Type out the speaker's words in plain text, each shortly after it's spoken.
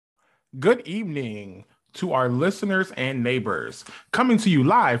Good evening to our listeners and neighbors. Coming to you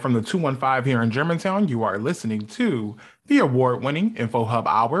live from the 215 here in Germantown, you are listening to the award winning Info Hub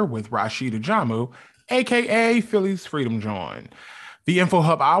Hour with Rashida Jamu, aka Philly's Freedom John. The Info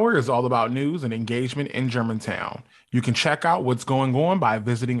Hub Hour is all about news and engagement in Germantown. You can check out what's going on by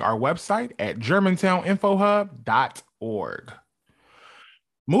visiting our website at germantowninfohub.org.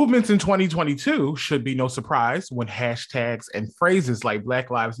 Movements in 2022 should be no surprise when hashtags and phrases like Black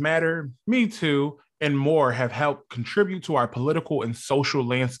Lives Matter, Me Too, and more have helped contribute to our political and social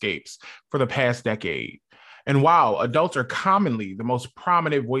landscapes for the past decade. And while adults are commonly the most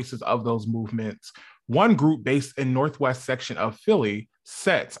prominent voices of those movements, one group based in northwest section of Philly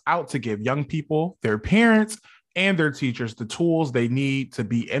sets out to give young people, their parents, and their teachers the tools they need to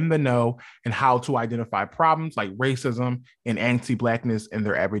be in the know and how to identify problems like racism and anti-Blackness in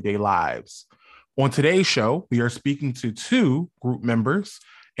their everyday lives. On today's show, we are speaking to two group members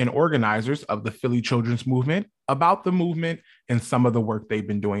and organizers of the Philly Children's Movement about the movement and some of the work they've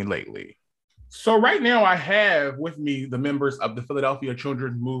been doing lately. So right now I have with me the members of the Philadelphia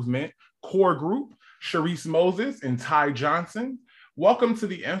Children's Movement core group, Sharice Moses and Ty Johnson. Welcome to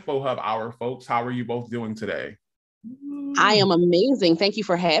the Info Hub Hour, folks. How are you both doing today? I am amazing. Thank you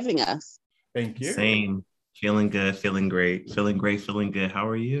for having us. Thank you. Same. Feeling good, feeling great, feeling great, feeling good. How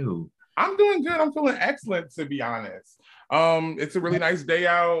are you? I'm doing good. I'm feeling excellent, to be honest. It's a really nice day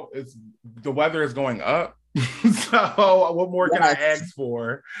out. The weather is going up. So what more can I ask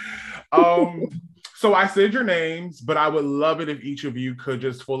for? So I said your names, but I would love it if each of you could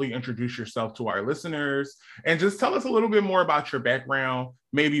just fully introduce yourself to our listeners and just tell us a little bit more about your background,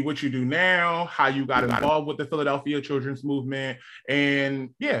 maybe what you do now, how you got involved with the Philadelphia Children's Movement.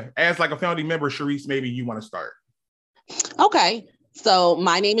 And yeah, as like a founding member, Sharice, maybe you want to start. Okay. So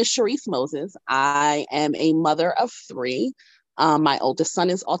my name is Sharice Moses. I am a mother of three. My oldest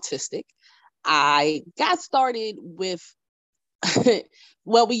son is autistic. I got started with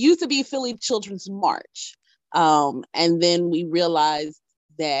well, we used to be Philly Children's March. And then we realized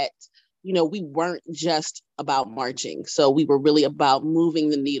that, we weren't just about marching. So we were really about moving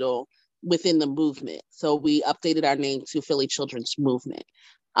the needle within the movement. So we updated our name to Philly Children's Movement.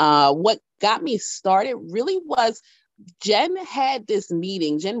 What got me started really was Jen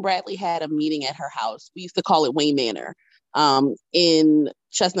Bradley had a meeting at her house. We used to call it Wayne Manor in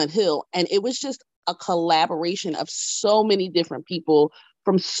Chestnut Hill. And it was just a collaboration of so many different people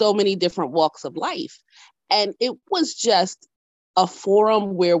from so many different walks of life. And it was just a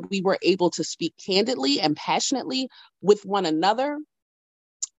forum where we were able to speak candidly and passionately with one another.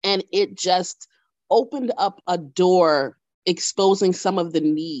 And it just opened up a door, exposing some of the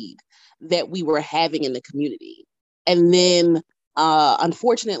need that we were having in the community. And then,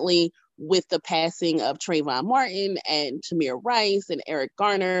 unfortunately, with the passing of Trayvon Martin and Tamir Rice and Eric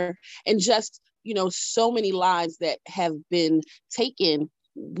Garner, and just so many lives that have been taken,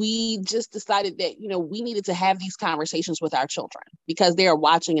 we just decided that, we needed to have these conversations with our children because they are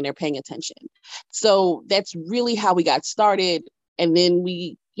watching and they're paying attention. So that's really how we got started. And then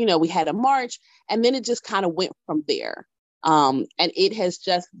we had a march, and then it just kind of went from there. And it has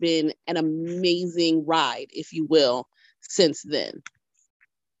just been an amazing ride, if you will, since then.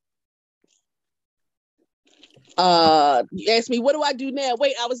 You asked me, what do I do now?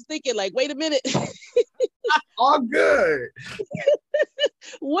 Wait, I was thinking wait a minute. All good.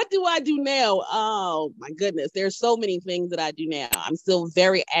 What do I do now? Oh my goodness. There's so many things that I do now. I'm still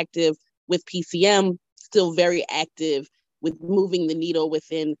very active with PCM, still very active with moving the needle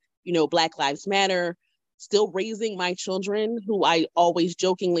within, Black Lives Matter, still raising my children, who I always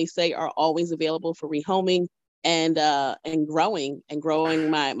jokingly say are always available for rehoming, and growing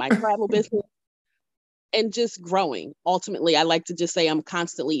my travel business. And just growing. Ultimately, I like to just say I'm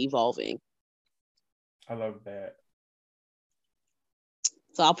constantly evolving. I love that.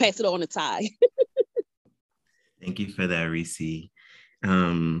 So I'll pass it on to Ty. Thank you for that, Reese. It's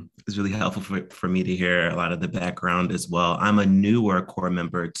really helpful for me to hear a lot of the background as well. I'm a newer core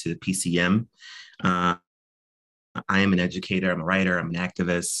member to PCM. I am an educator, I'm a writer, I'm an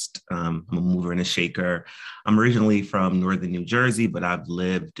activist, I'm a mover and a shaker. I'm originally from Northern New Jersey, but I've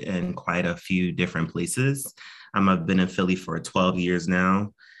lived in quite a few different places. I've been in Philly for 12 years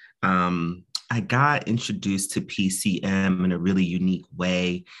now. I got introduced to PCM in a really unique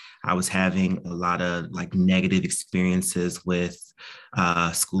way. I was having a lot of negative experiences with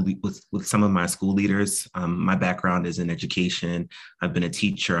with some of my school leaders. My background is in education. I've been a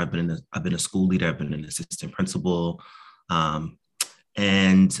teacher. I've been a school leader. I've been an assistant principal,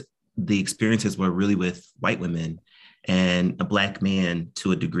 and the experiences were really with white women and a Black man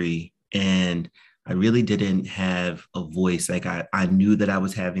to a degree. And I really didn't have a voice. Like I knew that I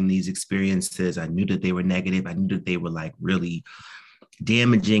was having these experiences. I knew that they were negative. I knew that they were like really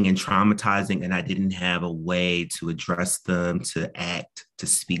damaging and traumatizing, and I didn't have a way to address them, to act, to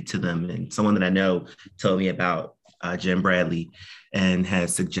speak to them. And someone that I know told me about Jen Bradley and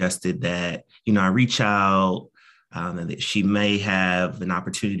has suggested that, I reach out, and that she may have an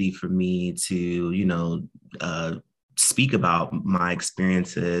opportunity for me to, speak about my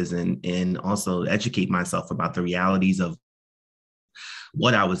experiences and also educate myself about the realities of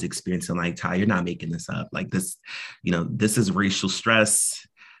what I was experiencing. Like, Ty, you're not making this up. Like this, this is racial stress.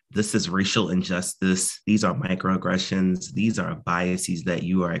 This is racial injustice. These are microaggressions. These are biases that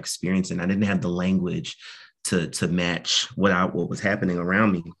you are experiencing. I didn't have the language to match what was happening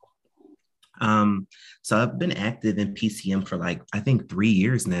around me. So I've been active in PCM for I think 3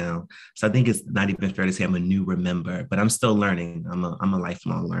 years now. So I think it's not even fair to say I'm a newer member, but I'm still learning. I'm a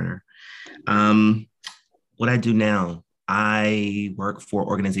lifelong learner. What I do now, I work for an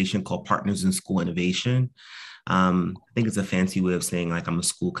organization called Partners in School Innovation. I think it's a fancy way of saying I'm a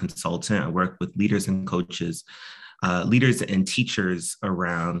school consultant. I work with leaders and coaches, leaders and teachers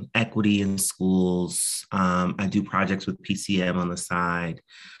around equity in schools. I do projects with PCM on the side.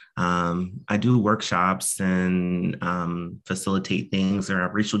 I do workshops and facilitate things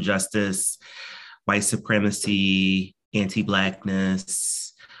around racial justice, white supremacy,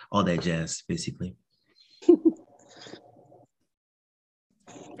 anti-Blackness, all that jazz, basically.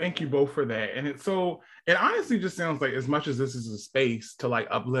 Thank you both for that. And it honestly just sounds like, as much as this is a space to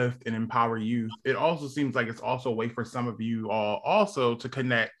uplift and empower youth, it also seems like it's also a way for some of you all also to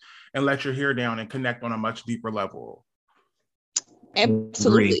connect and let your hair down and connect on a much deeper level.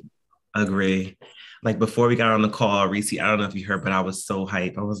 Absolutely. Agree. Before we got on the call, Reese, I don't know if you heard, but I was so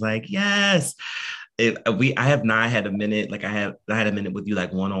hyped. I was like, yes. I have not had a minute. I had a minute with you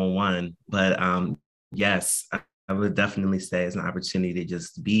one-on-one, but yes, I would definitely say it's an opportunity to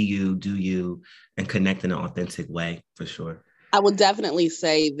just be you, do you, and connect in an authentic way, for sure. I would definitely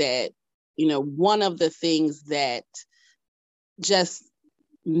say that, one of the things that just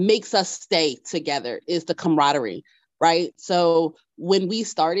makes us stay together is the camaraderie, right? So when we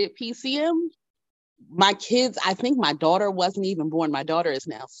started PCM, my kids, I think my daughter wasn't even born. My daughter is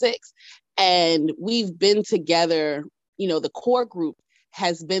now 6. And we've been together, the core group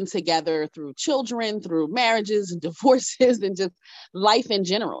has been together through children, through marriages and divorces and just life in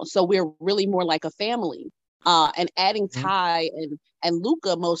general. So we're really more like a family. And adding Ty and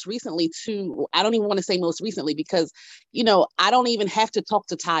Luca most recently too, I don't even want to say most recently because, I don't even have to talk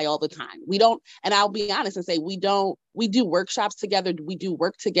to Ty all the time. We don't, and I'll be honest and say we do workshops together, we do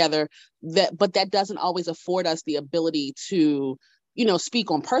work together, but that doesn't always afford us the ability to,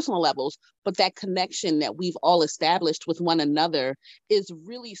 speak on personal levels, but that connection that we've all established with one another is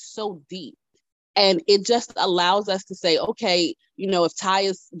really so deep. And it just allows us to say, okay, if Ty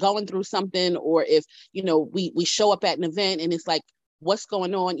is going through something, or if, we show up at an event and it's like, what's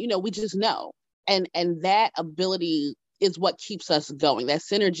going on? We just know. And that ability is what keeps us going. That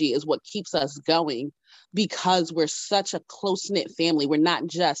synergy is what keeps us going, because we're such a close-knit family. We're not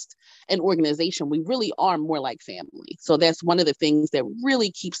just an organization. We really are more like family. So that's one of the things that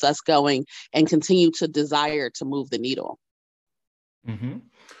really keeps us going and continue to desire to move the needle. Mm-hmm.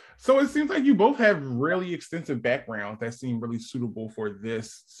 So it seems like you both have really extensive backgrounds that seem really suitable for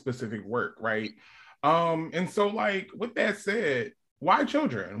this specific work, right? And so with that said, why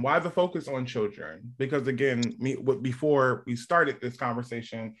children? Why the focus on children? Because again, before we started this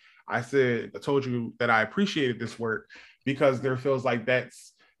conversation, I told you that I appreciated this work because there feels like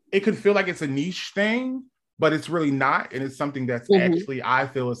it could feel like it's a niche thing, but it's really not. And it's something that's I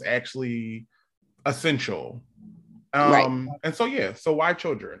feel is actually essential. Right. And so why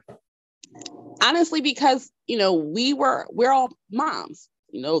children? Honestly, because, we're all moms,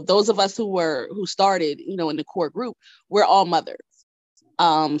 those of us who started, in the core group, we're all mothers.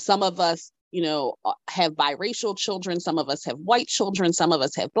 Some of us, have biracial children. Some of us have white children. Some of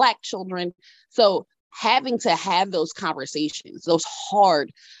us have Black children. So having to have those conversations, those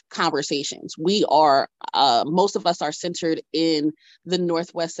hard conversations, most of us are centered in the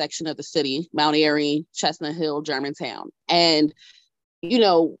northwest section of the city, Mount Airy, Chestnut Hill, Germantown. And,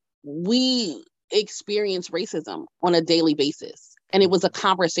 we experience racism on a daily basis. And it was a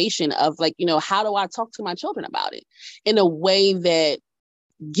conversation of how do I talk to my children about it in a way that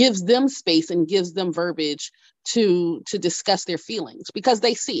gives them space and gives them verbiage to discuss their feelings, because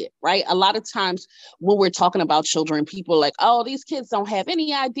they see it, right? A lot of times when we're talking about children, people are like, oh, these kids don't have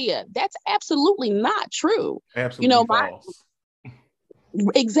any idea. That's absolutely not true. Absolutely false.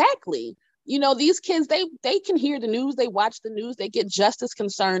 Exactly. You know, these kids, they can hear the news, they watch the news, they get just as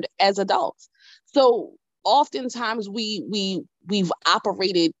concerned as adults. So oftentimes we've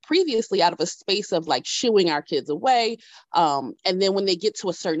operated previously out of a space of like shooing our kids away. And then when they get to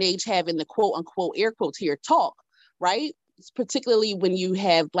a certain age, having the quote unquote air quotes here talk, right? Particularly when you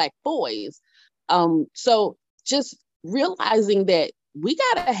have Black boys. So just realizing that we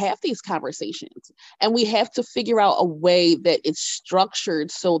got to have these conversations, and we have to figure out a way that it's structured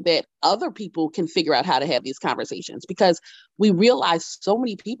so that other people can figure out how to have these conversations, because we realize so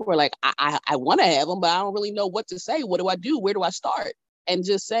many people are like, I want to have them, but I don't really know what to say. What do I do? Where do I start? And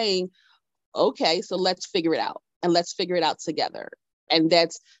just saying, okay, so let's figure it out, and let's figure it out together. And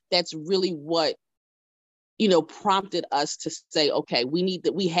that's really what, you know, prompted us to say, okay, we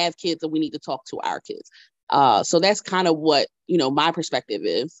have kids and we need to talk to our kids. So that's kind of what, you know, my perspective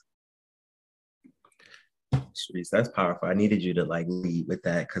is. Sharice, that's powerful. I needed you to like lead with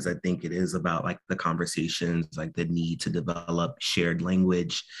that, because I think it is about like the conversations, like the need to develop shared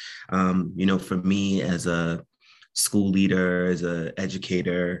language. You know, for me as a school leader, as an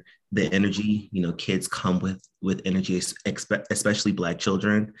educator, the energy, you know, kids come with energy, especially Black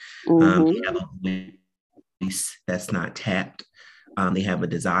children. They have a voice that's not tapped. They have a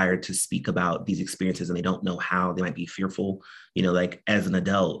desire to speak about these experiences and they don't know how. They might be fearful. You know, like as an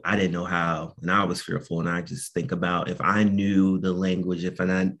adult, I didn't know how, and I was fearful. And I just think about, if I knew the language, if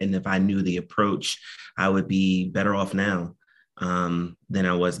I knew the approach, I would be better off now than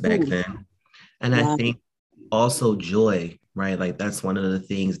I was back then. And I think also joy, right? Like that's one of the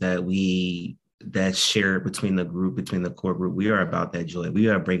things that's shared between the group, between the core group. We are about that joy. We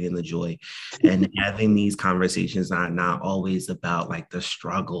are bringing the joy, and having these conversations are not always about like the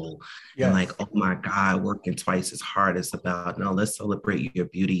struggle and like, oh my God, working twice as hard. It's about, no, let's celebrate your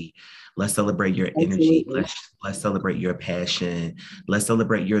beauty. Let's celebrate your energy. Let's celebrate your passion. Let's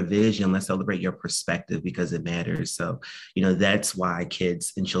celebrate your vision. Let's celebrate your perspective, because it matters. So, you know, that's why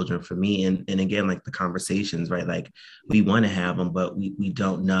kids and children for me, and again, like the conversations, right? Like we want to have them, but we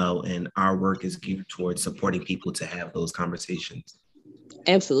don't know. And our work is geared towards supporting people to have those conversations.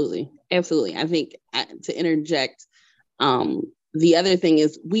 Absolutely. Absolutely. I think to interject, the other thing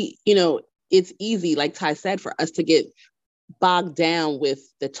is you know, it's easy, like Ty said, for us to get bogged down with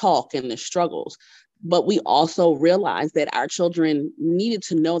the talk and the struggles. But we also realize that our children needed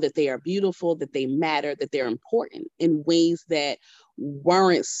to know that they are beautiful, that they matter, that they're important in ways that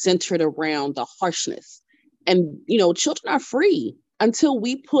weren't centered around the harshness. And, you know, children are free until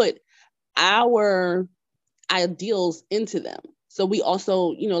we put our ideals into them. So we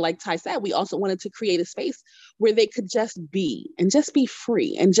also, you know, like Ty said, we also wanted to create a space where they could just be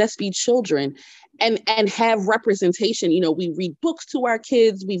free and just be children and have representation. You know, we read books to our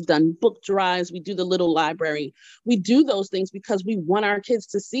kids. We've done book drives. We do the little library. We do those things because we want our kids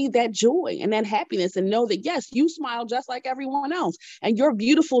to see that joy and that happiness and know that, yes, you smile just like everyone else and you're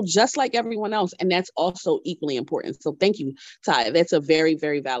beautiful just like everyone else. And that's also equally important. So thank you, Ty. That's a very,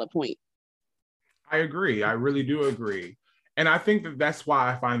 very valid point. I agree. I really do agree. And I think that that's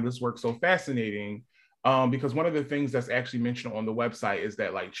why I find this work so fascinating, because one of the things that's actually mentioned on the website is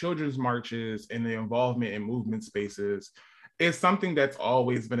that like children's marches and the involvement in movement spaces is something that's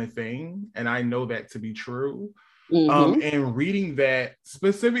always been a thing. And I know that to be true. And reading that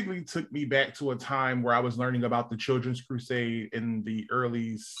specifically took me back to a time where I was learning about the Children's Crusade in the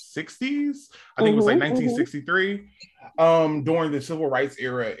early 60s. I think it was like 1963, during the Civil Rights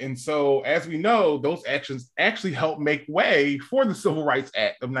era. And so, as we know, those actions actually helped make way for the Civil Rights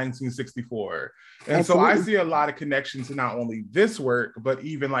Act of 1964. And Absolutely. So I see a lot of connections to not only this work, but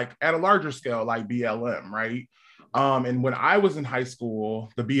even like at a larger scale, like BLM, right? And when I was in high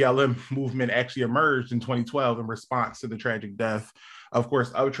school, the BLM movement actually emerged in 2012 in response to the tragic death, of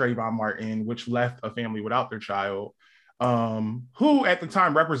course, of Trayvon Martin, which left a family without their child, who at the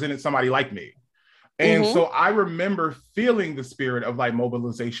time represented somebody like me. And so I remember feeling the spirit of like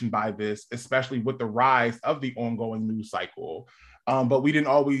mobilization by this, especially with the rise of the ongoing news cycle. But we didn't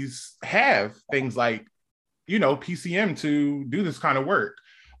always have things like, you know, PCM to do this kind of work.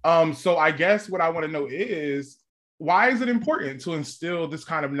 So I guess what I want to know is, why is it important to instill this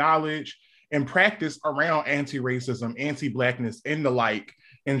kind of knowledge and practice around anti-racism, anti-Blackness, and the like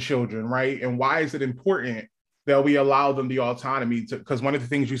in children, right? And why is it important that we allow them the autonomy to, because one of the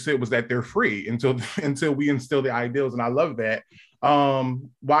things you said was that they're free until we instill the ideals, and I love that.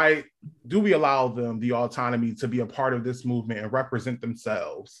 Why do we allow them the autonomy to be a part of this movement and represent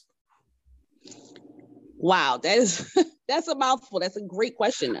themselves? Wow, that's That's a mouthful. That's a great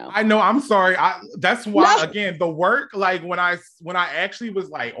question, though. I know. I'm sorry. That's why, No. again, the work, like when I actually was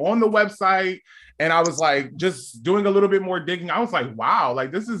like on the website and I was like just doing a little bit more digging, I was like, wow,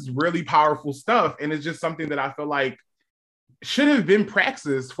 like this is really powerful stuff. And it's just something that I feel like should have been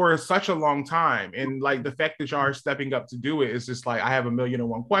praxis for such a long time. And like the fact that y'all are stepping up to do it is just like, I have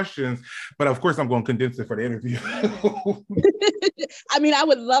 1,000,001 questions, but of course I'm going to condense it for the interview. I mean, I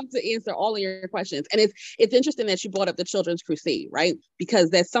would love to answer all of your questions. And it's interesting that you brought up the Children's Crusade, right? Because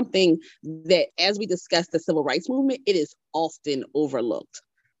that's something that, as we discuss the civil rights movement, it is often overlooked,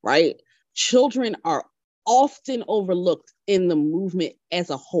 right? Children are often overlooked in the movement as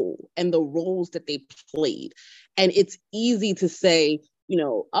a whole and the roles that they played. And it's easy to say,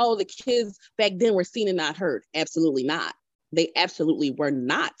 oh, the kids back then were seen and not heard. Absolutely not. They absolutely were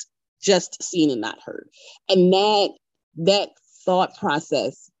not just seen and not heard. And that thought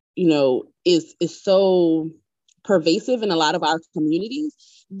process, is so pervasive in a lot of our communities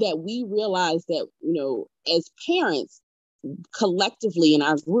that we realize that, as parents, collectively in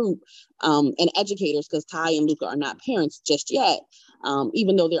our group, and educators, because Ty and Luca are not parents just yet,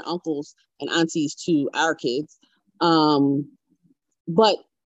 even though they're uncles and aunties to our kids. But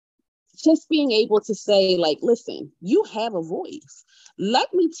just being able to say, like, listen, you have a voice.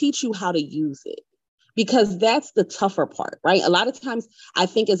 Let me teach you how to use it. Because that's the tougher part, right? A lot of times I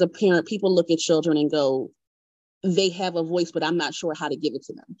think as a parent, people look at children and go, they have a voice, but I'm not sure how to give it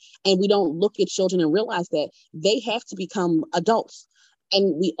to them. And we don't look at children and realize that they have to become adults.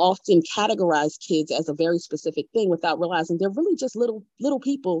 And we often categorize kids as a very specific thing without realizing they're really just little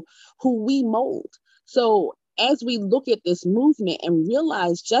people who we mold. So as we look at this movement and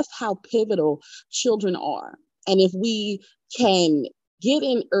realize just how pivotal children are, and if we can get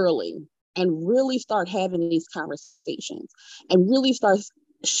in early and really start having these conversations and really start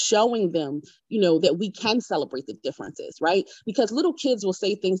showing them, that we can celebrate the differences, right? Because little kids will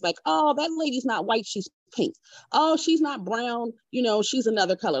say things like, oh, that lady's not white, she's pink. Oh, she's not brown, she's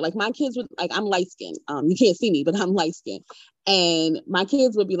another color. Like my kids would, like, I'm light skinned. You can't see me, but I'm light skinned. And my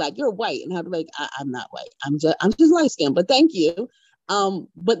kids would be like, you're white. And I'd be like, I'm not white. I'm just light skinned, but thank you.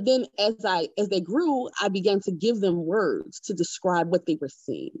 But then as they grew, I began to give them words to describe what they were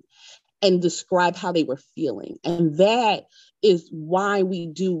seeing and describe how they were feeling. And that is why we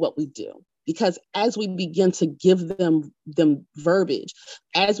do what we do. Because as we begin to give them verbiage,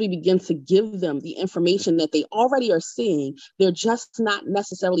 as we begin to give them the information that they already are seeing, they're just not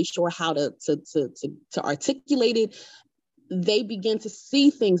necessarily sure how to articulate it. They begin to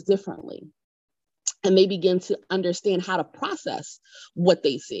see things differently. And they begin to understand how to process what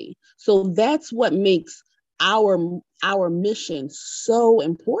they see. So that's what makes our mission so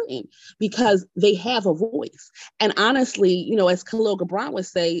important, because they have a voice. And honestly, as Khalil Gibran would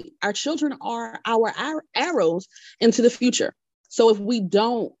say, our children are our arrows into the future. So if we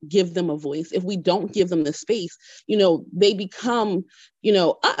don't give them a voice, if we don't give them the space, they become,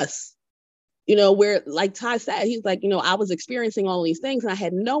 us. Where, like Ty said, he's like, I was experiencing all these things and I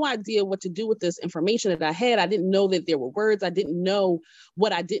had no idea what to do with this information that I had. I didn't know that there were words. I didn't know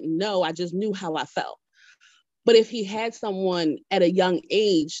what I didn't know. I just knew how I felt. But if he had someone at a young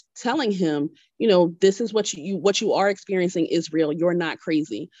age telling him, this is what you are experiencing is real, you're not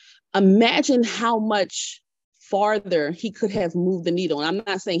crazy. Imagine how much farther he could have moved the needle. And I'm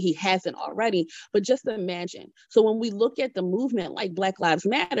not saying he hasn't already, but just imagine. So when we look at the movement like Black Lives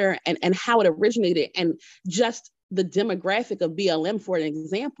Matter and how it originated, and just the demographic of BLM, for an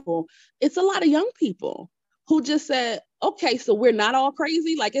example, it's a lot of young people who just said, okay, so we're not all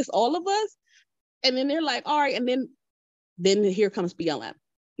crazy, like it's all of us. And then they're like, all right, and then here comes BLM.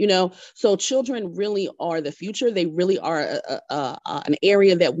 So children really are the future. They really are an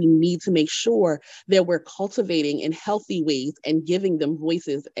area that we need to make sure that we're cultivating in healthy ways and giving them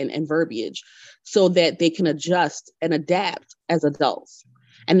voices and verbiage so that they can adjust and adapt as adults.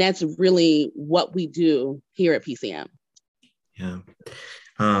 And that's really what we do here at PCM. Yeah.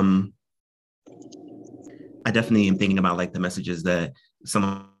 I definitely am thinking about like the messages that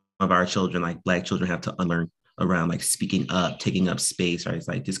some of our children, like Black children, have to unlearn around like speaking up, taking up space, right? It's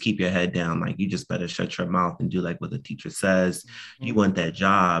like, just keep your head down. Like, you just better shut your mouth and do like what the teacher says. You want that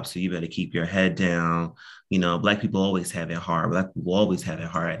job, so you better keep your head down. Black people always have it hard. Black people always have it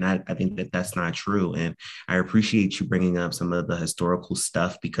hard. And I think that that's not true. And I appreciate you bringing up some of the historical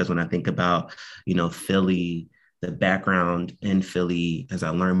stuff, because when I think about, Philly, the background in Philly, as I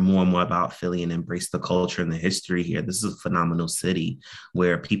learn more and more about Philly and embrace the culture and the history here, this is a phenomenal city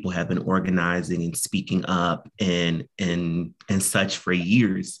where people have been organizing and speaking up and such for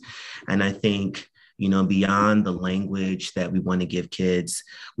years. And I think, beyond the language that we want to give kids,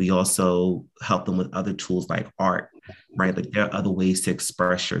 we also help them with other tools like art. right? Like there are other ways to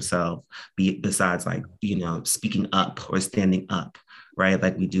express yourself besides like, speaking up or standing up, right?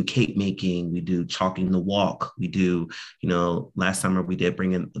 Like we do cake making, we do chalking the walk, we do, last summer we did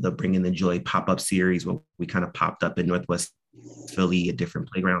Bring in the Joy pop-up series where we kind of popped up in Northwest Philly at different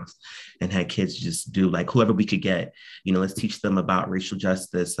playgrounds and had kids just do like whoever we could get, let's teach them about racial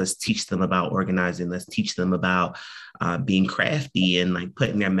justice. Let's teach them about organizing. Let's teach them about being crafty and like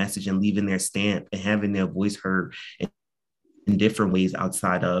putting their message and leaving their stamp and having their voice heard in different ways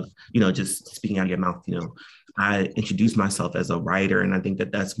outside of, just speaking out of your mouth. I introduced myself as a writer, and I think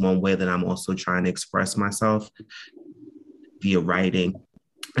that that's one way that I'm also trying to express myself via writing.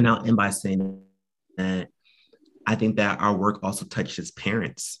 And I'll end by saying that I think that our work also touches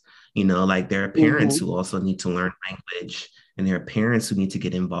parents. Like there are parents who also need to learn language, and there are parents who need to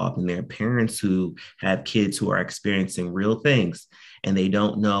get involved, and there are parents who have kids who are experiencing real things and they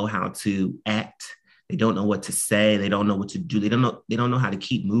don't know how to act. They don't know what to say. They don't know what to do. They don't know how to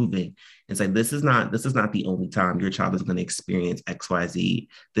keep moving. It's like, this is not the only time your child is going to experience XYZ.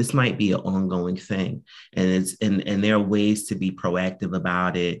 This might be an ongoing thing. And and there are ways to be proactive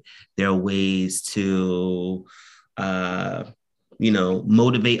about it. There are ways to,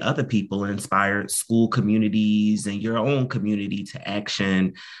 motivate other people and inspire school communities and your own community to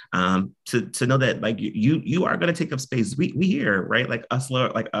action, to know that like you are going to take up space. We here, right? Like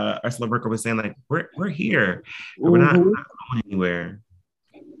Ursula Rucker was saying, like we're here. We're not going anywhere.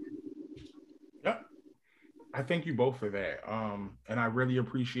 Yep. I thank you both for that. And I really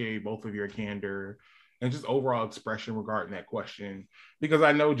appreciate both of your candor and just overall expression regarding that question, because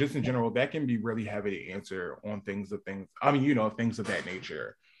I know just in general, that can be really heavy to answer on things of that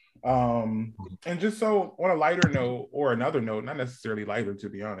nature. And just so on a lighter note or another note, not necessarily lighter, to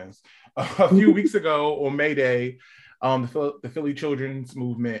be honest, a few weeks ago on May Day, the Philly Children's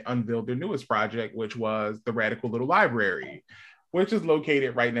Movement unveiled their newest project, which was the Radical Little Library, which is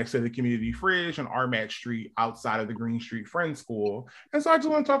located right next to the community fridge on Armat Street outside of the Green Street Friends School. And so I just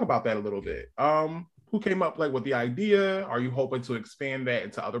want to talk about that a little bit. Who came up with the idea? Are you hoping to expand that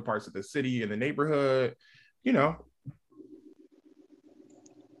into other parts of the city and the neighborhood?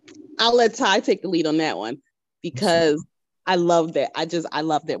 I'll let Ty take the lead on that one because I love that. I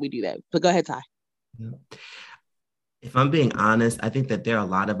love that we do that. But go ahead, Ty. Yeah. If I'm being honest, I think that there are a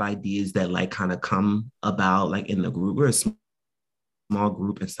lot of ideas that like kind of come about like in the group. We're a small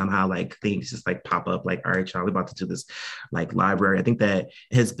group and somehow like things just like pop up like, all right, y'all, we're about to do this like library. I think that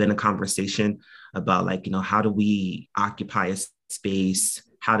it has been a conversation about like, how do we occupy a space?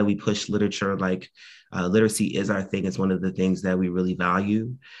 How do we push literature? Like literacy is our thing. It's one of the things that we really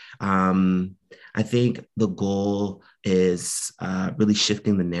value. I think the goal is really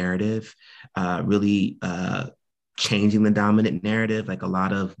shifting the narrative, really changing the dominant narrative. Like a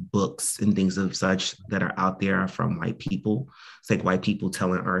lot of books and things of such that are out there are from white people. It's like white people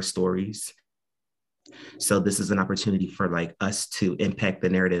telling our stories. So this is an opportunity for like us to impact the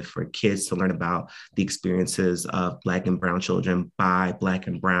narrative for kids to learn about the experiences of Black and Brown children by Black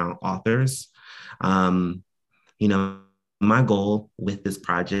and Brown authors. My goal with this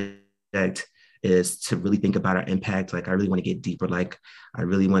project is to really think about our impact. Like I really want to get deeper. Like I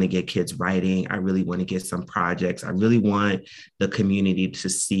really want to get kids writing. I really want to get some projects. I really want the community to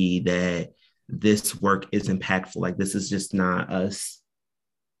see that this work is impactful. Like this is just not us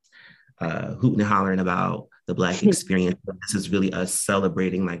hooting and hollering about the Black experience. This is really us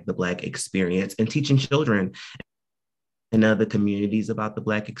celebrating like the Black experience and teaching children in other communities about the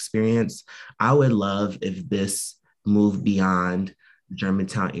Black experience. I would love if this moved beyond the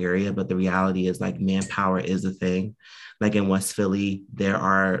Germantown area, but the reality is like manpower is a thing. Like in West Philly, there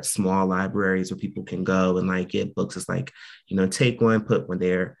are small libraries where people can go and like get books. It's like, take one, put one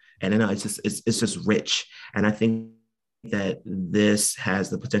there. And it's just rich. And I think that this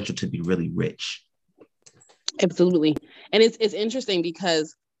has the potential to be really rich. Absolutely. And it's interesting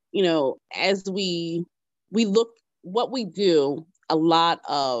because, as we look, what we do a lot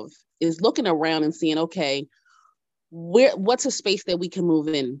of is looking around and seeing, okay, what's a space that we can move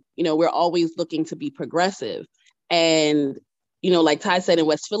in? We're always looking to be progressive. And, like Ty said, in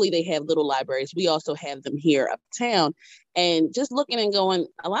West Philly, they have little libraries. We also have them here uptown. And just looking and going,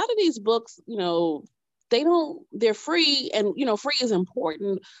 a lot of these books, they're free, and free is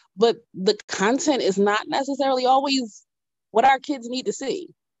important, but the content is not necessarily always what our kids need to see.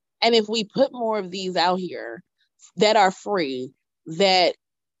 And if we put more of these out here that are free, that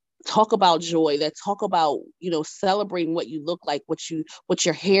talk about joy, that talk about celebrating what you look like, what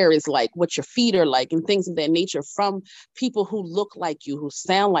your hair is like, what your feet are like, and things of that nature from people who look like you, who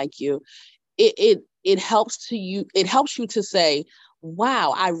sound like you, it helps you to say,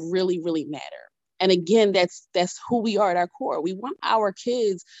 wow, I really, really matter. And again, that's who we are at our core. We want our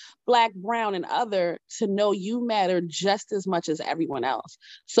kids, Black, brown, and other, to know you matter just as much as everyone else.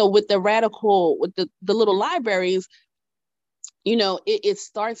 So with the little libraries, it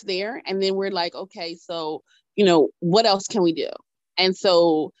starts there, and then we're like, okay, so, what else can we do? And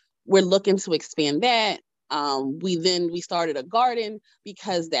so we're looking to expand that. We started a garden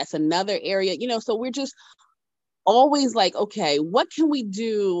because that's another area, so we're just always like, okay, what can we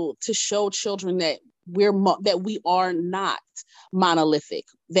do to show children that we are not monolithic,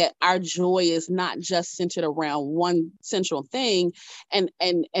 that our joy is not just centered around one central thing, and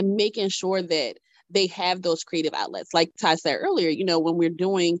making sure that they have those creative outlets. Like Ty said earlier, when we're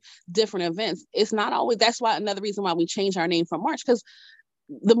doing different events, it's not always, that's why another reason why we changed our name from March, because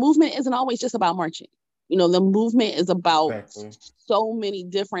the movement isn't always just about marching. The movement is about so many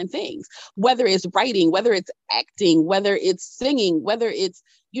different things, whether it's writing, whether it's acting, whether it's singing, whether it's,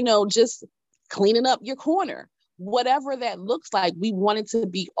 just cleaning up your corner, whatever that looks like. We wanted to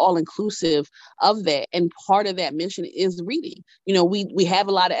be all inclusive of that. And part of that mission is reading. We have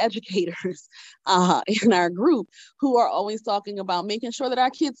a lot of educators in our group who are always talking about making sure that our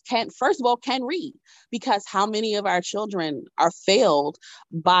kids first of all, can read, because how many of our children are failed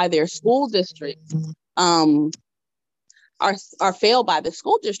by their school districts, are failed by the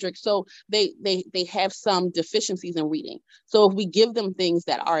school district. So they have some deficiencies in reading. So if we give them things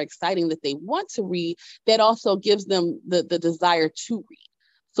that are exciting, that they want to read, that also gives them the desire to read.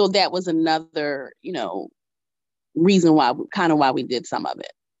 So that was another, reason why we did some of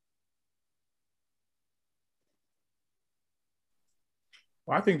it.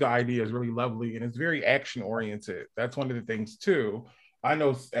 Well, I think the idea is really lovely, and it's very action oriented. That's one of the things too. I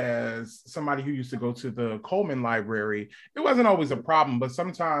know, as somebody who used to go to the Coleman Library, it wasn't always a problem, but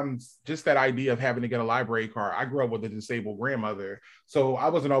sometimes just that idea of having to get a library card. I grew up with a disabled grandmother, so I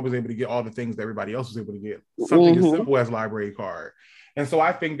wasn't always able to get all the things that everybody else was able to get. Something as simple as library card. And so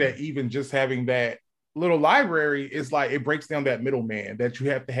I think that even just having that little library is like, it breaks down that middleman, that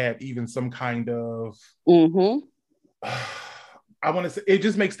you have to have even some kind of, I want to say, it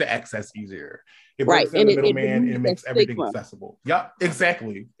just makes the access easier. It breaks down the middleman, and it makes everything accessible. Yep,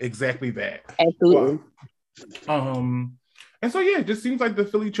 exactly that. Absolutely. And so, yeah, it just seems like the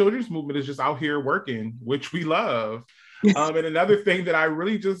Philly Children's Movement is just out here working, which we love. And another thing that I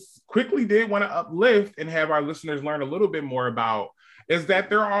really just quickly did want to uplift and have our listeners learn a little bit more about is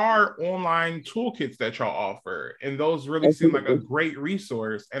that there are online toolkits that y'all offer. And those really seem like a great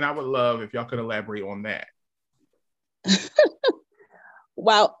resource. And I would love if y'all could elaborate on that.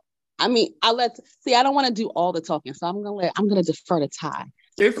 Well, I mean, I don't want to do all the talking, so I'm gonna defer to Ty.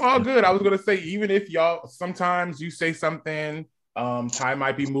 It's all good. I was gonna say, even if y'all sometimes you say something, Ty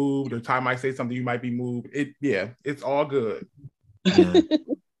might be moved, or Ty might say something, you might be moved. It's all good. Yeah.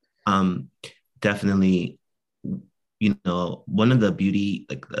 Definitely. One of the beauty,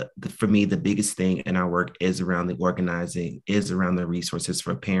 like for me, the biggest thing in our work is around the organizing, is around the resources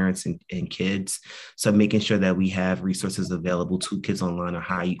for parents and kids. So making sure that we have resources available to kids online, or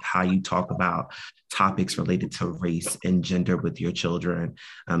how you talk about topics related to race and gender with your children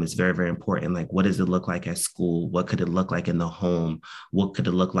is very, very important. Like, what does it look like at school? What could it look like in the home? What could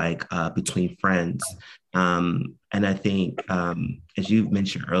it look like between friends? And I think, as you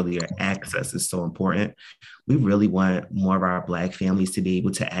mentioned earlier, access is so important. We really want more of our Black families to be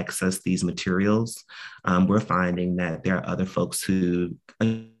able to access these materials. We're finding that there are other folks who,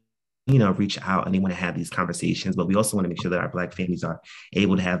 reach out and they want to have these conversations, but we also want to make sure that our Black families are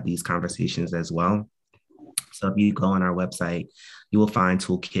able to have these conversations as well. So if you go on our website, you will find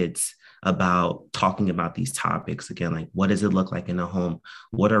toolkits about talking about these topics. Again, like, what does it look like in a home?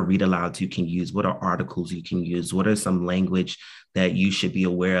 What are read alouds you can use? What are articles you can use? What are some language that you should be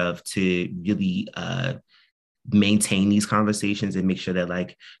aware of to really maintain these conversations and make sure that,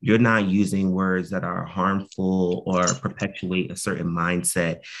 like, you're not using words that are harmful or perpetuate a certain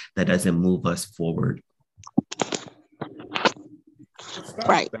mindset that doesn't move us forward.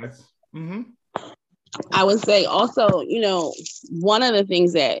 Right. I would say also, one of the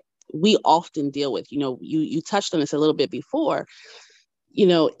things that we often deal with, you touched on this a little bit before,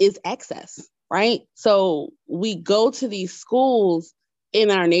 is access, right? So we go to these schools in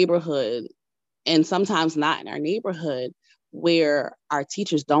our neighborhood, and sometimes not in our neighborhood, where our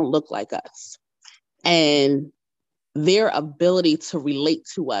teachers don't look like us. And their ability to relate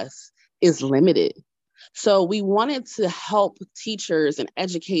to us is limited. So we wanted to help teachers and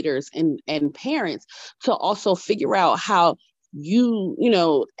educators and parents to also figure out how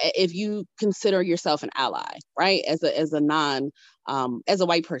if you consider yourself an ally, right? As a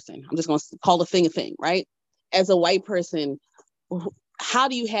white person, I'm just going to call a thing, right? As a white person, how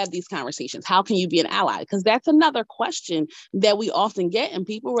do you have these conversations? How can you be an ally? Because that's another question that we often get. And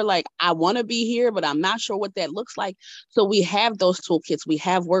people were like, I want to be here, but I'm not sure what that looks like. So we have those toolkits. We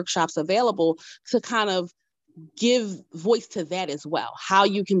have workshops available to kind of give voice to that as well, how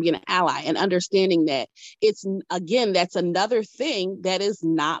you can be an ally, and understanding that it's, again, that's another thing that is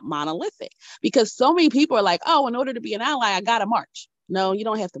not monolithic, because so many people are like, oh, in order to be an ally, I got to march. No, you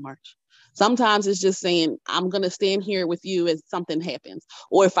don't have to march. Sometimes it's just saying, I'm going to stand here with you as something happens.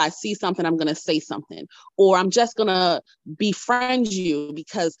 Or if I see something, I'm going to say something. Or I'm just going to befriend you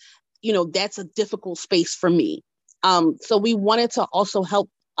because, you know, that's a difficult space for me. So we wanted to also help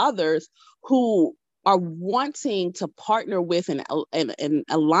others who are wanting to partner with and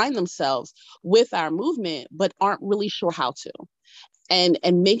align themselves with our movement, but aren't really sure how to. And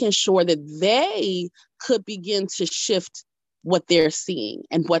making sure that they could begin to shift what they're seeing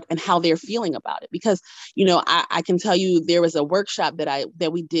and how they're feeling about it. Because, you know, I can tell you there was a workshop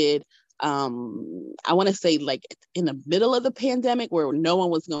that we did, I want to say like in the middle of the pandemic where no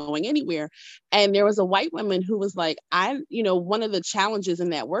one was going anywhere. And there was a white woman who was like, one of the challenges in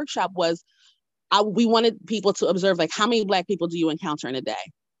that workshop was we wanted people to observe, like, how many Black people do you encounter in a day?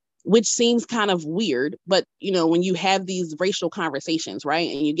 Which seems kind of weird, but you know, when you have these racial conversations, right?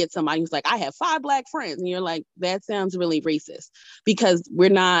 And you get somebody who's like, I have 5 Black friends, and you're like, that sounds really racist, because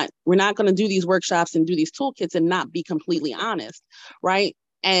we're not going to do these workshops and do these toolkits and not be completely honest, right?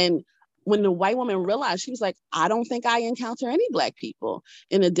 And when the white woman realized, she was like, I don't think I encounter any Black people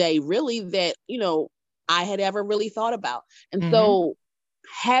in a day, really, that, you know, I had ever really thought about. And so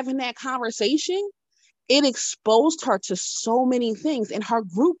having that conversation, it exposed her to so many things. And her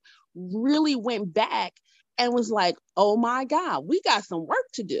group really went back and was like, oh my God, we got some work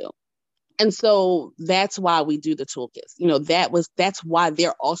to do. And so that's why we do the toolkits. You know, that's why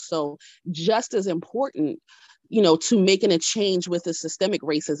they're also just as important, you know, to making a change with the systemic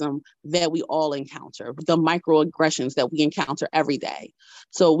racism that we all encounter, the microaggressions that we encounter every day.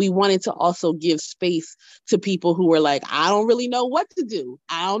 So we wanted to also give space to people who were like, I don't really know what to do.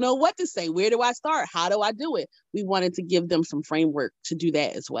 I don't know what to say. Where do I start? How do I do it? We wanted to give them some framework to do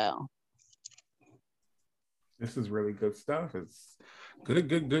that as well. This is really good stuff. It's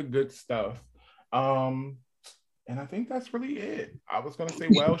good stuff. And I think that's really it. I was going to say,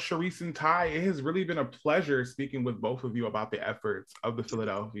 well, Sharice and Ty, it has really been a pleasure speaking with both of you about the efforts of the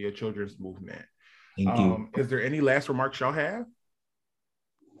Philadelphia Children's Movement. Thank you. Is there any last remarks y'all have?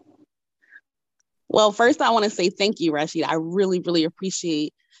 Well, first, I want to say thank you, Rashid. I really, really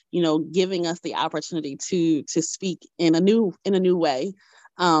appreciate, you know, giving us the opportunity to speak in a new way.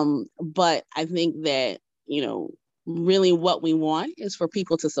 But I think that, you know, really what we want is for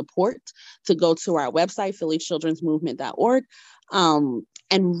people to support, to go to our website, phillychildrensmovement.org,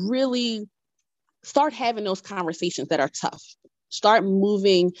 and really start having those conversations that are tough. Start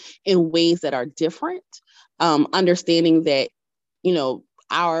moving in ways that are different, understanding that, you know,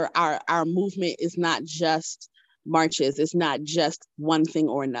 our movement is not just marches. It's not just one thing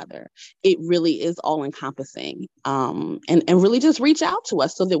or another. It really is all encompassing, and really just reach out to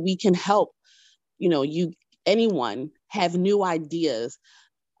us so that we can help, you know, anyone have new ideas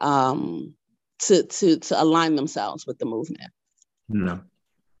to align themselves with the movement. No.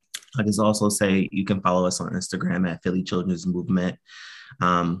 I just also say you can follow us on Instagram at Philly Children's Movement.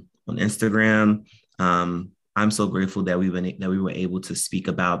 On Instagram, I'm so grateful that we were able to speak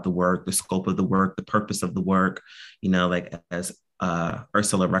about the work, the scope of the work, the purpose of the work. You know, like as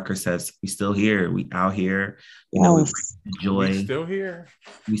Ursula Rucker says, we still here, we out here. You know, we enjoy. We still here.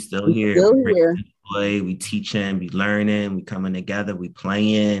 We still here. Still here. Joy, we teaching, we learning, we coming together, we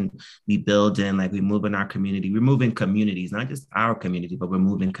playing, we building, like we moving our community. We're moving communities, not just our community, but we're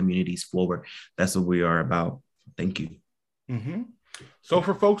moving communities forward. That's what we are about. Thank you. Mm-hmm. So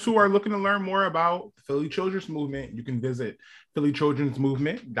for folks who are looking to learn more about the Philly Children's Movement, you can visit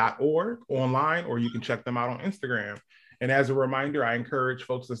phillychildrensmovement.org online, or you can check them out on Instagram. And as a reminder, I encourage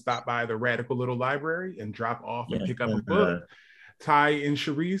folks to stop by the Radical Little Library and drop off and pick up a book. Ty and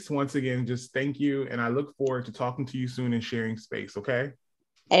Sharice, once again, just thank you. And I look forward to talking to you soon and sharing space, okay?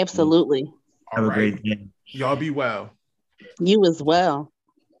 Absolutely. All right. Great day. Y'all be well. You as well.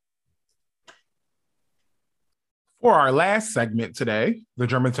 For our last segment today, the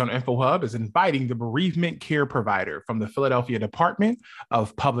Germantown Info Hub is inviting the bereavement care provider from the Philadelphia Department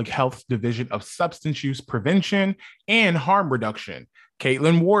of Public Health's Division of Substance Use Prevention and Harm Reduction,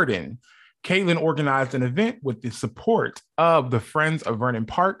 Caitlin Warden. Caitlin organized an event with the support of the Friends of Vernon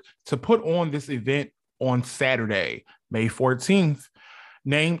Park to put on this event on Saturday, May 14th,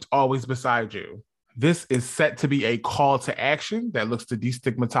 named Always Beside You. This is set to be a call to action that looks to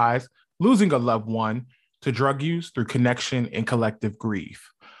destigmatize losing a loved one to drug use through connection and collective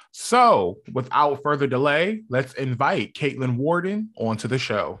grief. So, without further delay, let's invite Caitlin Warden onto the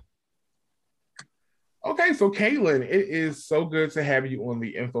show. Okay, so Caitlin, it is so good to have you on the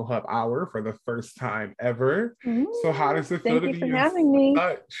Info Hub Hour for the first time ever. So how does it feel to be in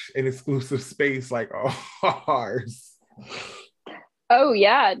such an exclusive space like ours? Oh,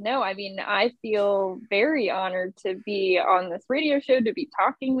 yeah. No, I mean, I feel very honored to be on this radio show, to be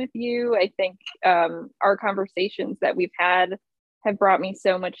talking with you. I think our conversations that we've had have brought me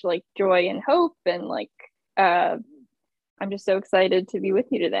so much like joy and hope. And like, I'm just so excited to be with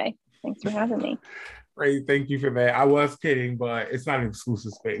you today. Thanks for having me. Great, thank you for that. I was kidding, but it's not an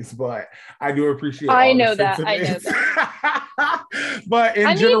exclusive space, but I do appreciate I know that. But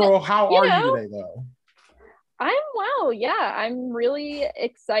in general, how are you today though? I'm well, yeah. I'm really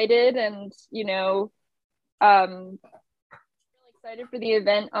excited and, really excited for the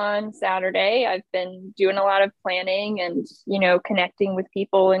event on Saturday. I've been doing a lot of planning and, connecting with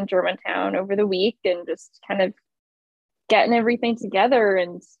people in Germantown over the week and just kind of getting everything together.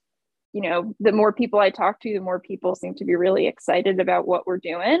 And, the more people I talk to, the more people seem to be really excited about what we're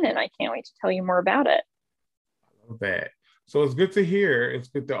doing. And I can't wait to tell you more about it. I love that. So it's good to hear. It's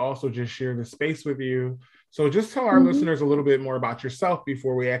good to also just share the space with you. So just tell our listeners a little bit more about yourself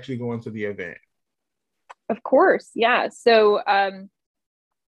before we actually go into the event. Of course. Yeah. So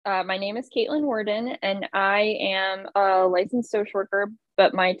my name is Caitlin Warden, and I am a licensed social worker,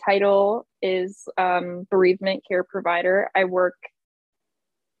 but my title is bereavement care provider. I work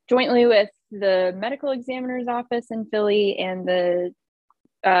jointly with the medical examiner's office in Philly and the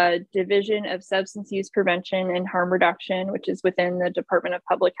Division of Substance Use Prevention and Harm Reduction, which is within the Department of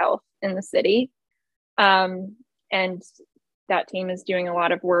Public Health in the city. And that team is doing a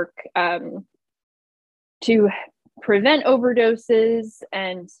lot of work to prevent overdoses.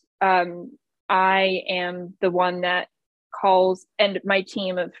 And I am the one that calls, and my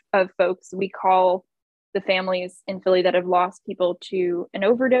team of folks, we call the families in Philly that have lost people to an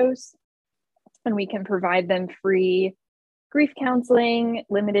overdose, and we can provide them free grief counseling,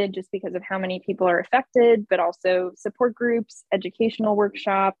 limited just because of how many people are affected, but also support groups, educational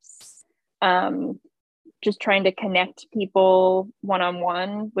workshops, just trying to connect people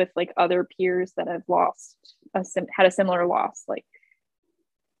one-on-one with like other peers that have had a similar loss, like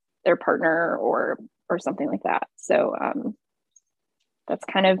their partner or something like that. So that's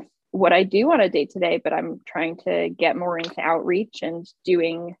kind of what I do on a day-to-day, but I'm trying to get more into outreach and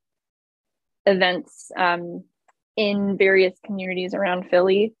doing events in various communities around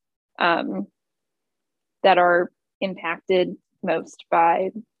Philly that are impacted most by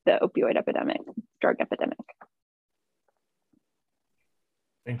the opioid epidemic, drug epidemic.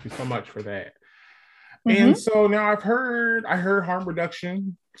 Thank you so much for that. And so now I heard harm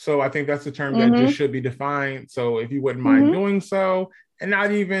reduction. So I think that's a term that just should be defined. So if you wouldn't mind doing so, and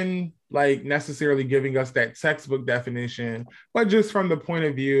not even like necessarily giving us that textbook definition, but just from the point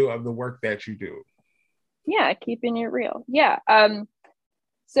of view of the work that you do. Yeah, keeping it real. Yeah.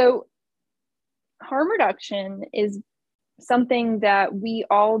 So harm reduction is something that we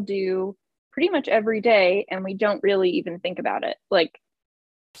all do pretty much every day, and we don't really even think about it. Like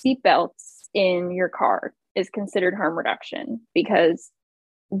seatbelts in your car is considered harm reduction because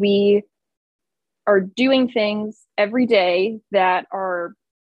we are doing things every day that are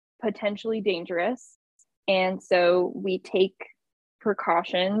potentially dangerous. And so we take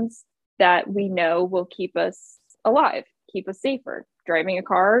precautions that we know will keep us alive, keep us safer. Driving a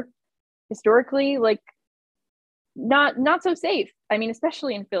car, historically, like not so safe. I mean,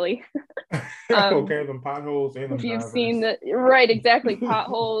 especially in Philly. Okay, them potholes and if you've seen the right, exactly,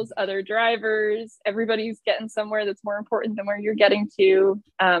 potholes, other drivers, everybody's getting somewhere that's more important than where you're getting to,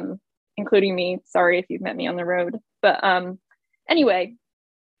 including me. Sorry if you've met me on the road, but anyway,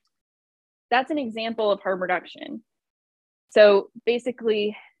 that's an example of harm reduction. So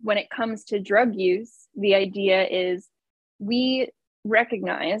basically, when it comes to drug use, the idea is we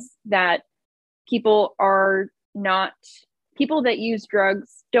recognize that people that use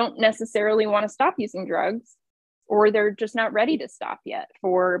drugs don't necessarily want to stop using drugs, or they're just not ready to stop yet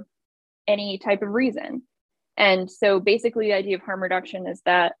for any type of reason. And so basically the idea of harm reduction is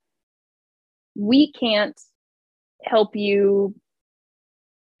that we can't help you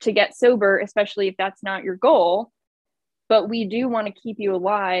to get sober, especially if that's not your goal, but we do want to keep you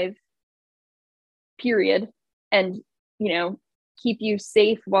alive, period, and, keep you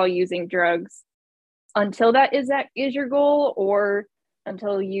safe while using drugs until that is your goal, or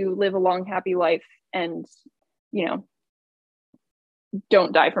until you live a long, happy life and,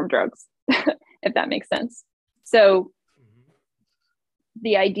 don't die from drugs, if that makes sense. So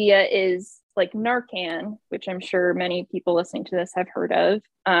the idea is like Narcan, which I'm sure many people listening to this have heard of,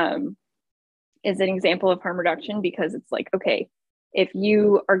 is an example of harm reduction, because it's like, okay, if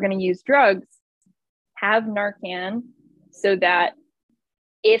you are going to use drugs, have Narcan so that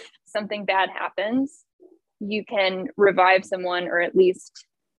if something bad happens, you can revive someone, or at least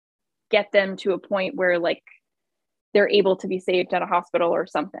get them to a point where like they're able to be saved at a hospital or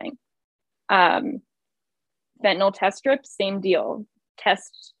something. Fentanyl test strips, same deal.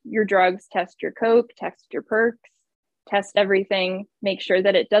 Test your drugs, test your coke, test your perks, test everything, make sure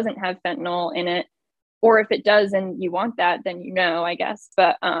that it doesn't have fentanyl in it, or if it does and you want that, then I guess.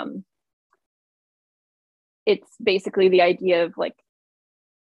 But it's basically the idea of like,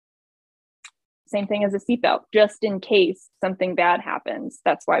 same thing as a seatbelt, just in case something bad happens.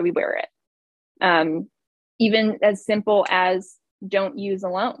 That's why we wear it. Even as simple as don't use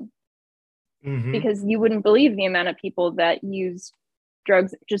alone, because you wouldn't believe the amount of people that use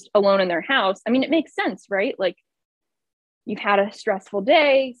drugs just alone in their house. I mean, it makes sense, right? Like, you've had a stressful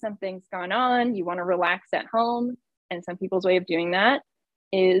day, something's gone on, you want to relax at home. And some people's way of doing that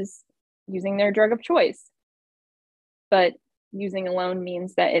is using their drug of choice. But using alone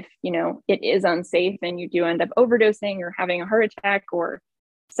means that if, it is unsafe and you do end up overdosing or having a heart attack or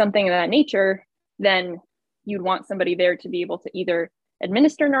something of that nature, then you'd want somebody there to be able to either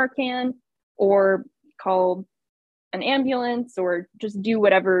administer Narcan or call an ambulance or just do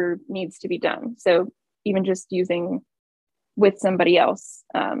whatever needs to be done. So even just using with somebody else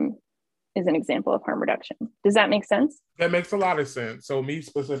is an example of harm reduction. Does that make sense? That makes a lot of sense. So me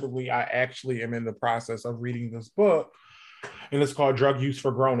specifically, I actually am in the process of reading this book, and it's called Drug Use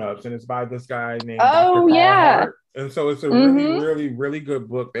for Grown-Ups, and it's by this guy named Dr. Carl Hart. And so it's a really, really, really good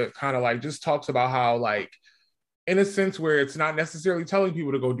book that kind of like just talks about how, like, in a sense where it's not necessarily telling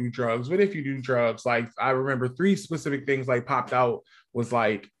people to go do drugs, but if you do drugs, like I remember 3 specific things like popped out was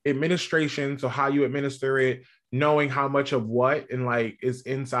like administration, so how you administer it, knowing how much of what and like is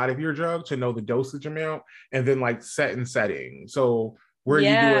inside of your drug to know the dosage amount, and then like set and setting. So where you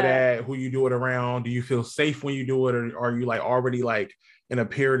do it at, who you do it around, do you feel safe when you do it, or are you like already like in a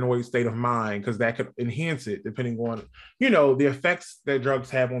paranoid state of mind, because that could enhance it depending on, the effects that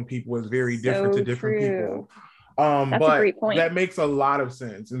drugs have on people is very different to different people. That's but a great point. That makes a lot of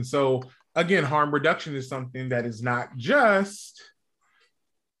sense. And so again, harm reduction is something that is not just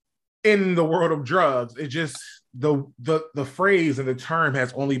in the world of drugs. It just the phrase and the term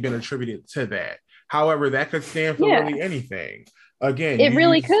has only been attributed to that. However, that could stand for really anything. Again, it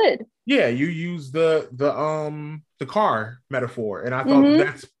really could. Yeah, you use the car metaphor, and I thought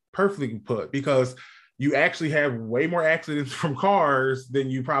that's perfectly put, because you actually have way more accidents from cars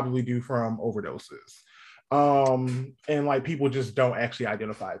than you probably do from overdoses. And like people just don't actually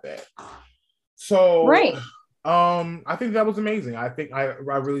identify that. So right. I think that was amazing. I think I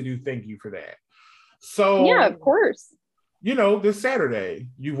really do thank you for that. So yeah, of course. This Saturday,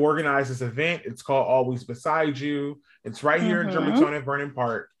 you've organized this event. It's called Always Beside You. It's right here in Germantown at Vernon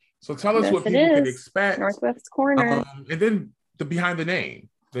Park. So tell us what people can expect. Northwest corner. And then behind the name.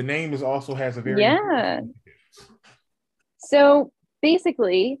 The name also has a very So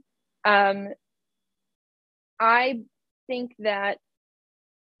basically, I think that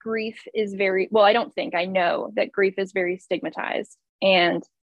grief is I know that grief is very stigmatized. And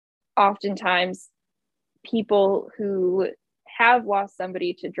oftentimes people who have lost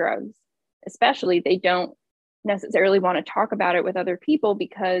somebody to drugs, especially, they don't necessarily want to talk about it with other people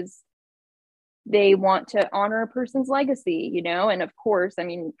because they want to honor a person's legacy, And of course, I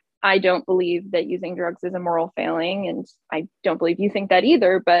mean, I don't believe that using drugs is a moral failing, and I don't believe you think that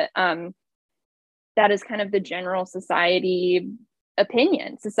either, but that is kind of the general societal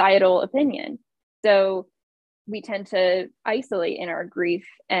opinion. So we tend to isolate in our grief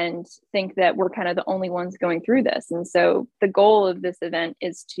and think that we're kind of the only ones going through this. And so the goal of this event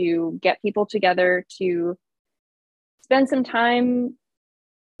is to get people together to spend some time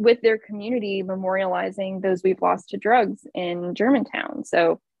with their community, memorializing those we've lost to drugs in Germantown.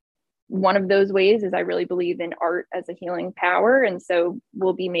 So one of those ways is I really believe in art as a healing power. And so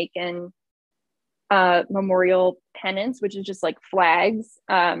we'll be making memorial pennants, which is just like flags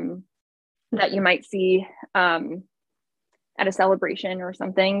that you might see at a celebration or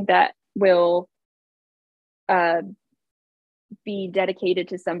something, that will be dedicated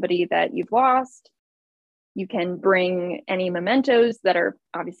to somebody that you've lost. You can bring any mementos that are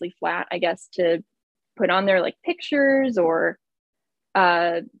obviously flat, I guess, to put on there, like pictures, or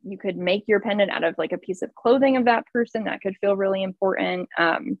you could make your pendant out of like a piece of clothing of that person. That could feel really important.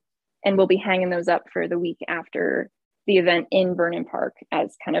 And we'll be hanging those up for the week after the event in Vernon Park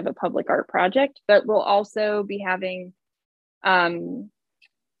as kind of a public art project. But we'll also be having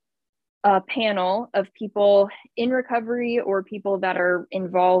a panel of people in recovery or people that are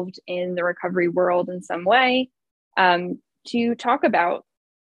involved in the recovery world in some way, to talk about,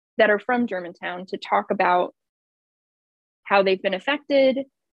 that are from Germantown, to talk about how they've been affected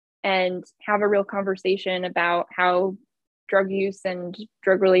and have a real conversation about how drug use and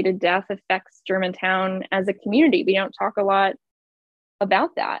drug-related death affects Germantown as a community. We don't talk a lot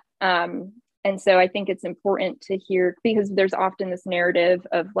about that. And so I think it's important to hear, because there's often this narrative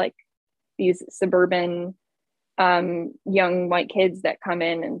of like these suburban young white kids that come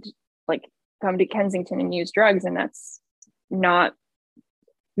in and like come to Kensington and use drugs. And that's not,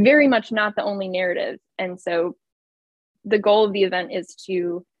 very much not the only narrative. And so the goal of the event is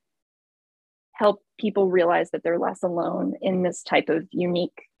to help people realize that they're less alone in this type of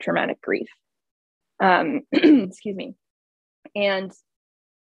unique traumatic grief. Excuse me. And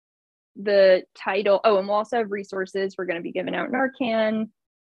the title, and we'll also have resources. We're going to be giving out Narcan.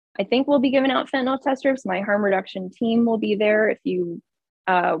 I think we'll be giving out fentanyl test strips. My harm reduction team will be there if you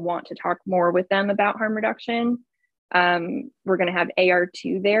want to talk more with them about harm reduction. We're going to have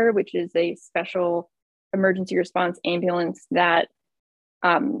AR2 there, which is a special emergency response ambulance that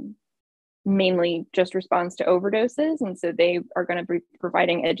mainly just responds to overdoses. And so they are going to be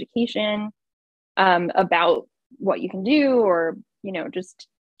providing education about what you can do, or, you know, just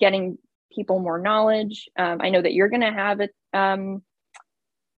getting people more knowledge. I know that you're going to have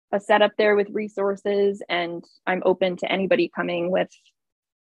a setup there with resources, and I'm open to anybody coming with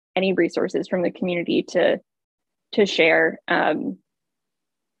any resources from the community to share.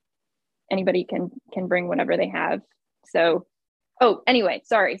 Anybody can bring whatever they have. So, anyway,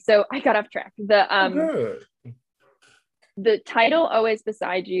 sorry. So I got off track. The title, Always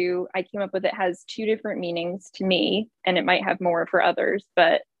Beside You, I came up with, it has two different meanings to me, and it might have more for others,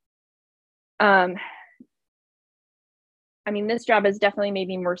 but I mean, this job has definitely made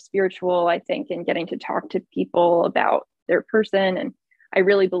me more spiritual, I think, in getting to talk to people about their person. And I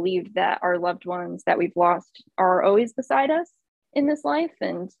really believe that our loved ones that we've lost are always beside us in this life,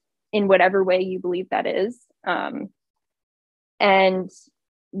 and in whatever way you believe that is. And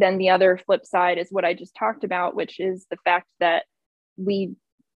then the other flip side is what I just talked about, which is the fact that we,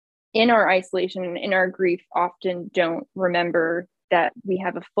 in our isolation and in our grief, often don't remember that we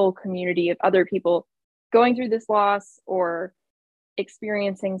have a full community of other people going through this loss or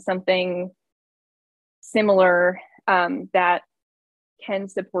experiencing something similar, that can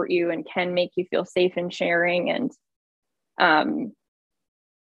support you and can make you feel safe in sharing.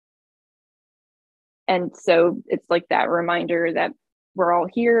 And so it's like that reminder that we're all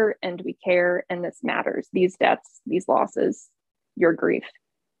here and we care, and this matters. These deaths, these losses, your grief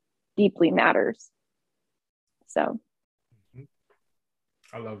deeply matters. So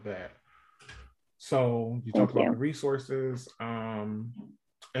I love that. So you talked about the resources, and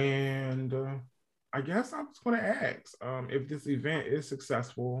I guess I was going to ask, if this event is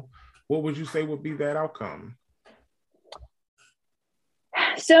successful, what would you say would be that outcome?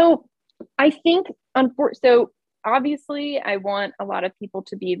 So I think, so obviously I want a lot of people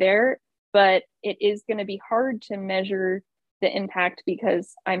to be there, but it is going to be hard to measure the impact,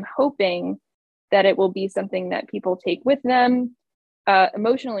 because I'm hoping that it will be something that people take with them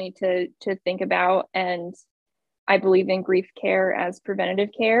emotionally to think about. And I believe in grief care as preventative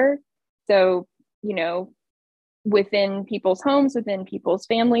care. So, you know, within people's homes, within people's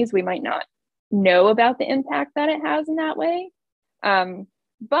families, we might not know about the impact that it has in that way.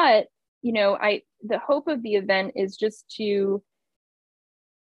 But, you know, the hope of the event is just to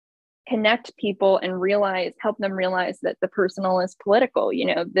connect people and help them realize that the personal is political. You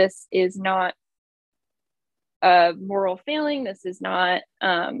know, this is not a moral failing. This is not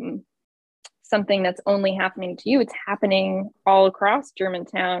something that's only happening to you. It's happening all across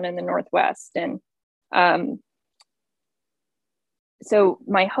Germantown and the Northwest. And so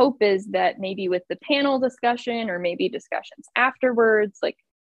my hope is that maybe with the panel discussion, or maybe discussions afterwards, like,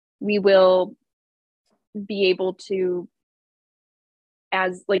 we will be able to,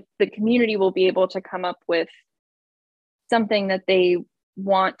 as like the community will be able to come up with something that they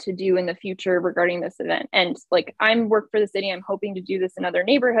want to do in the future regarding this event. And like, I'm work for the city, I'm hoping to do this in other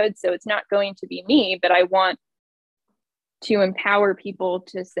neighborhoods, so it's not going to be me, but I want to empower people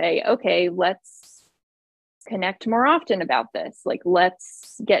to say, okay, let's connect more often about this. Like,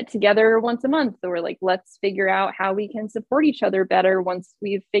 let's get together once a month, or like, let's figure out how we can support each other better once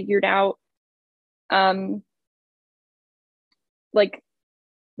we've figured out like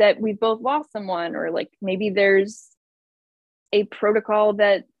that we've both lost someone, or like maybe there's a protocol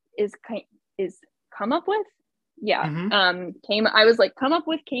that is come up with. Yeah. Came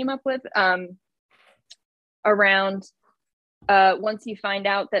up with around once you find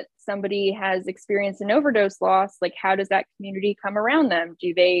out that somebody has experienced an overdose loss, like how does that community come around them?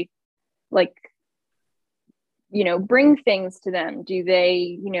 Do they like, bring things to them? Do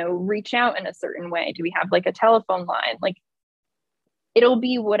they, reach out in a certain way? Do we have like a telephone line? Like it'll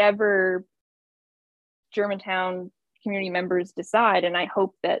be whatever Germantown community members decide. And I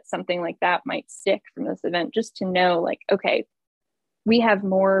hope that something like that might stick from this event, just to know like, okay, we have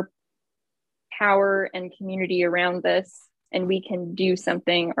more power and community around this, and we can do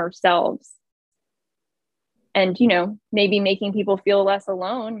something ourselves. And, maybe making people feel less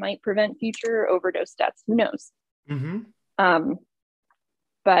alone might prevent future overdose deaths. Who knows? Mm-hmm.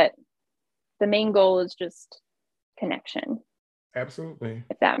 But the main goal is just connection. Absolutely.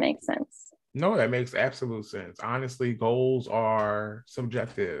 If that makes sense. No, that makes absolute sense. Honestly, goals are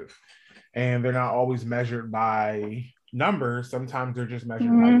subjective and they're not always measured by numbers. Sometimes they're just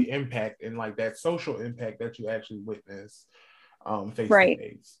measured by the impact and like that social impact that you actually witness face to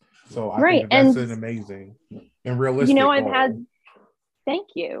face. So I think that's an amazing and realistic goal. Thank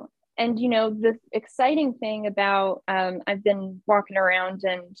you. And, the exciting thing about, I've been walking around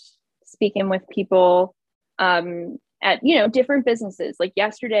and speaking with people at, different businesses. Like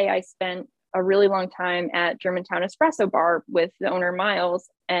yesterday, I spent a really long time at Germantown Espresso Bar with the owner, Miles.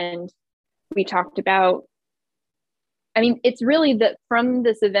 And we talked about, it's really that from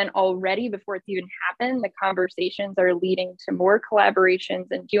this event already, before it's even happened, the conversations are leading to more collaborations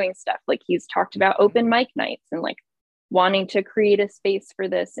and doing stuff. Like he's talked about open mic nights and like wanting to create a space for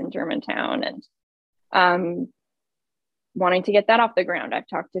this in Germantown and wanting to get that off the ground. I've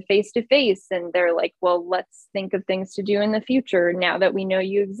talked to Face to Face and they're like, well, let's think of things to do in the future now that we know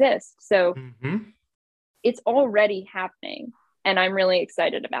you exist. So it's already happening and I'm really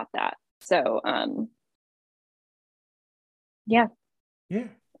excited about that. So yeah.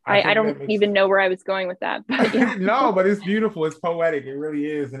 I don't even know where I was going with that, but yeah. No, but it's beautiful. It's poetic. It really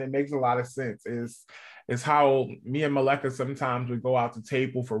is. And it makes a lot of sense. It's how me and Maleka sometimes we go out to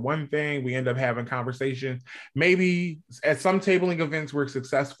table for one thing. We end up having conversations. Maybe at some tabling events, we're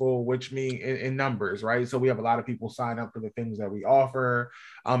successful, which means in numbers, right? So we have a lot of people sign up for the things that we offer.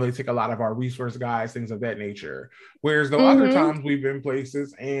 They take a lot of our resource guides, things of that nature. Whereas the other times we've been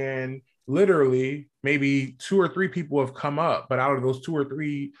places and literally maybe 2 or 3 people have come up, but out of those 2 or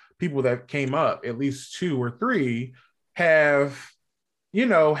 3 people that came up, at least 2 or 3 have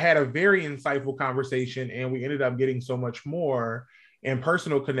had a very insightful conversation, and we ended up getting so much more and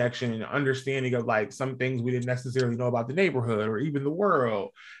personal connection and understanding of like some things we didn't necessarily know about the neighborhood or even the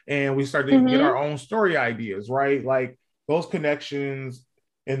world. And we started to get our own story ideas, right? Like those connections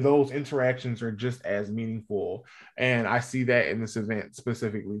and those interactions are just as meaningful. And I see that in this event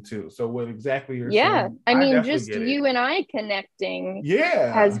specifically too. So what exactly you're saying? Just you and I connecting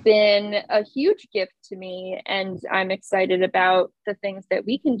has been a huge gift to me. And I'm excited about the things that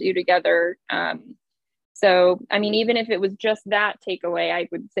we can do together. So, even if it was just that takeaway, I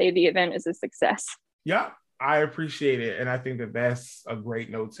would say the event is a success. Yeah, I appreciate it. And I think that that's a great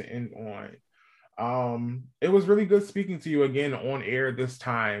note to end on. It was really good speaking to you again on air this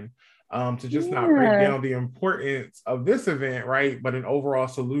time, to just not break down the importance of this event, right? But an overall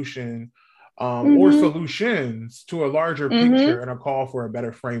solution or solutions to a larger picture and a call for a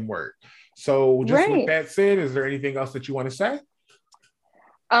better framework. So just with that said, is there anything else that you want to say?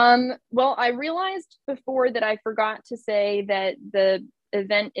 Well, I realized before that I forgot to say that the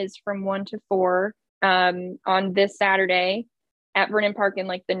event is from 1 to 4 on this Saturday at Vernon Park in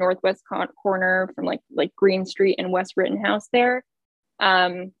like the northwest corner from like Green Street and West Rittenhouse there.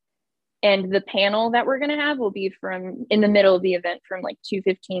 And the panel that we're going to have will be from in the middle of the event from like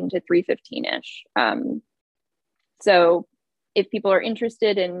 2:15 to 3:15-ish. So if people are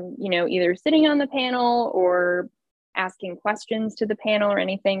interested in, either sitting on the panel or asking questions to the panel or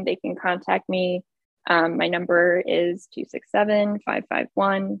anything, they can contact me. My number is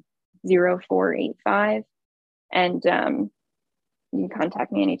 267-551-0485. And you can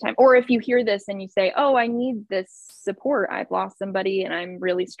contact me anytime. Or if you hear this and you say, oh, I need this support, I've lost somebody and I'm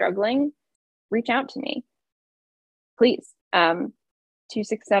really struggling, reach out to me, please.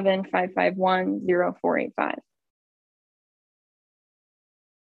 267-551-0485.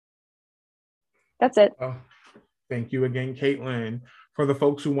 That's it. Thank you again, Caitlin. For the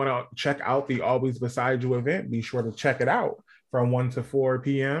folks who want to check out the Always Beside You event, be sure to check it out from 1 to 4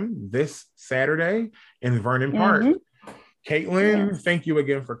 p.m. this Saturday in Vernon Park. Caitlin, thank you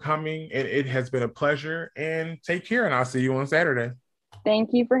again for coming. It has been a pleasure, and take care, and I'll see you on Saturday.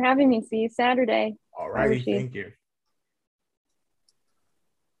 Thank you for having me. See you Saturday. All righty. Thank you.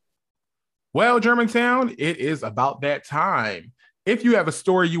 Well, Germantown, it is about that time. If you have a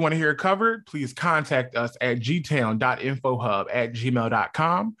story you want to hear covered, please contact us at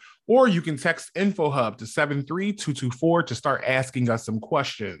gtown.infohub@gmail.com, or you can text InfoHub to 73224 to start asking us some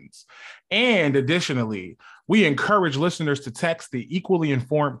questions. And additionally, we encourage listeners to text the Equally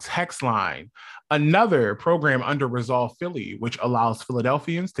Informed text line, another program under Resolve Philly, which allows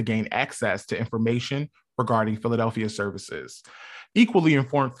Philadelphians to gain access to information regarding Philadelphia services. Equally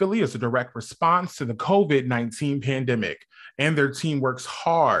Informed Philly is a direct response to the COVID-19 pandemic, and their team works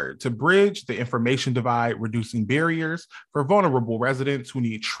hard to bridge the information divide, reducing barriers for vulnerable residents who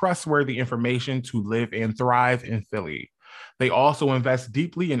need trustworthy information to live and thrive in Philly. They also invest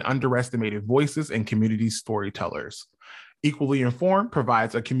deeply in underestimated voices and community storytellers. Equally Informed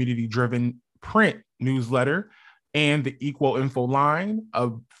provides a community-driven print newsletter and the Equal Info line, a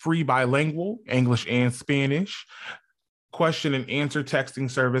free bilingual English and Spanish question and answer texting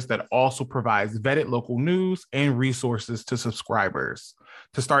service that also provides vetted local news and resources to subscribers.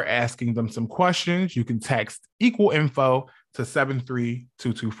 To start asking them some questions, you can text Equal Info to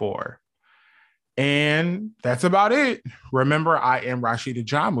 73224. And that's about it. Remember, I am Rashida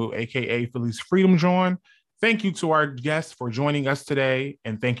Jamu, aka Philly's Freedom John. Thank you to our guests for joining us today,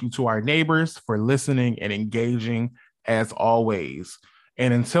 and thank you to our neighbors for listening and engaging as always.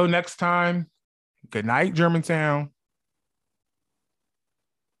 And until next time, good night, Germantown.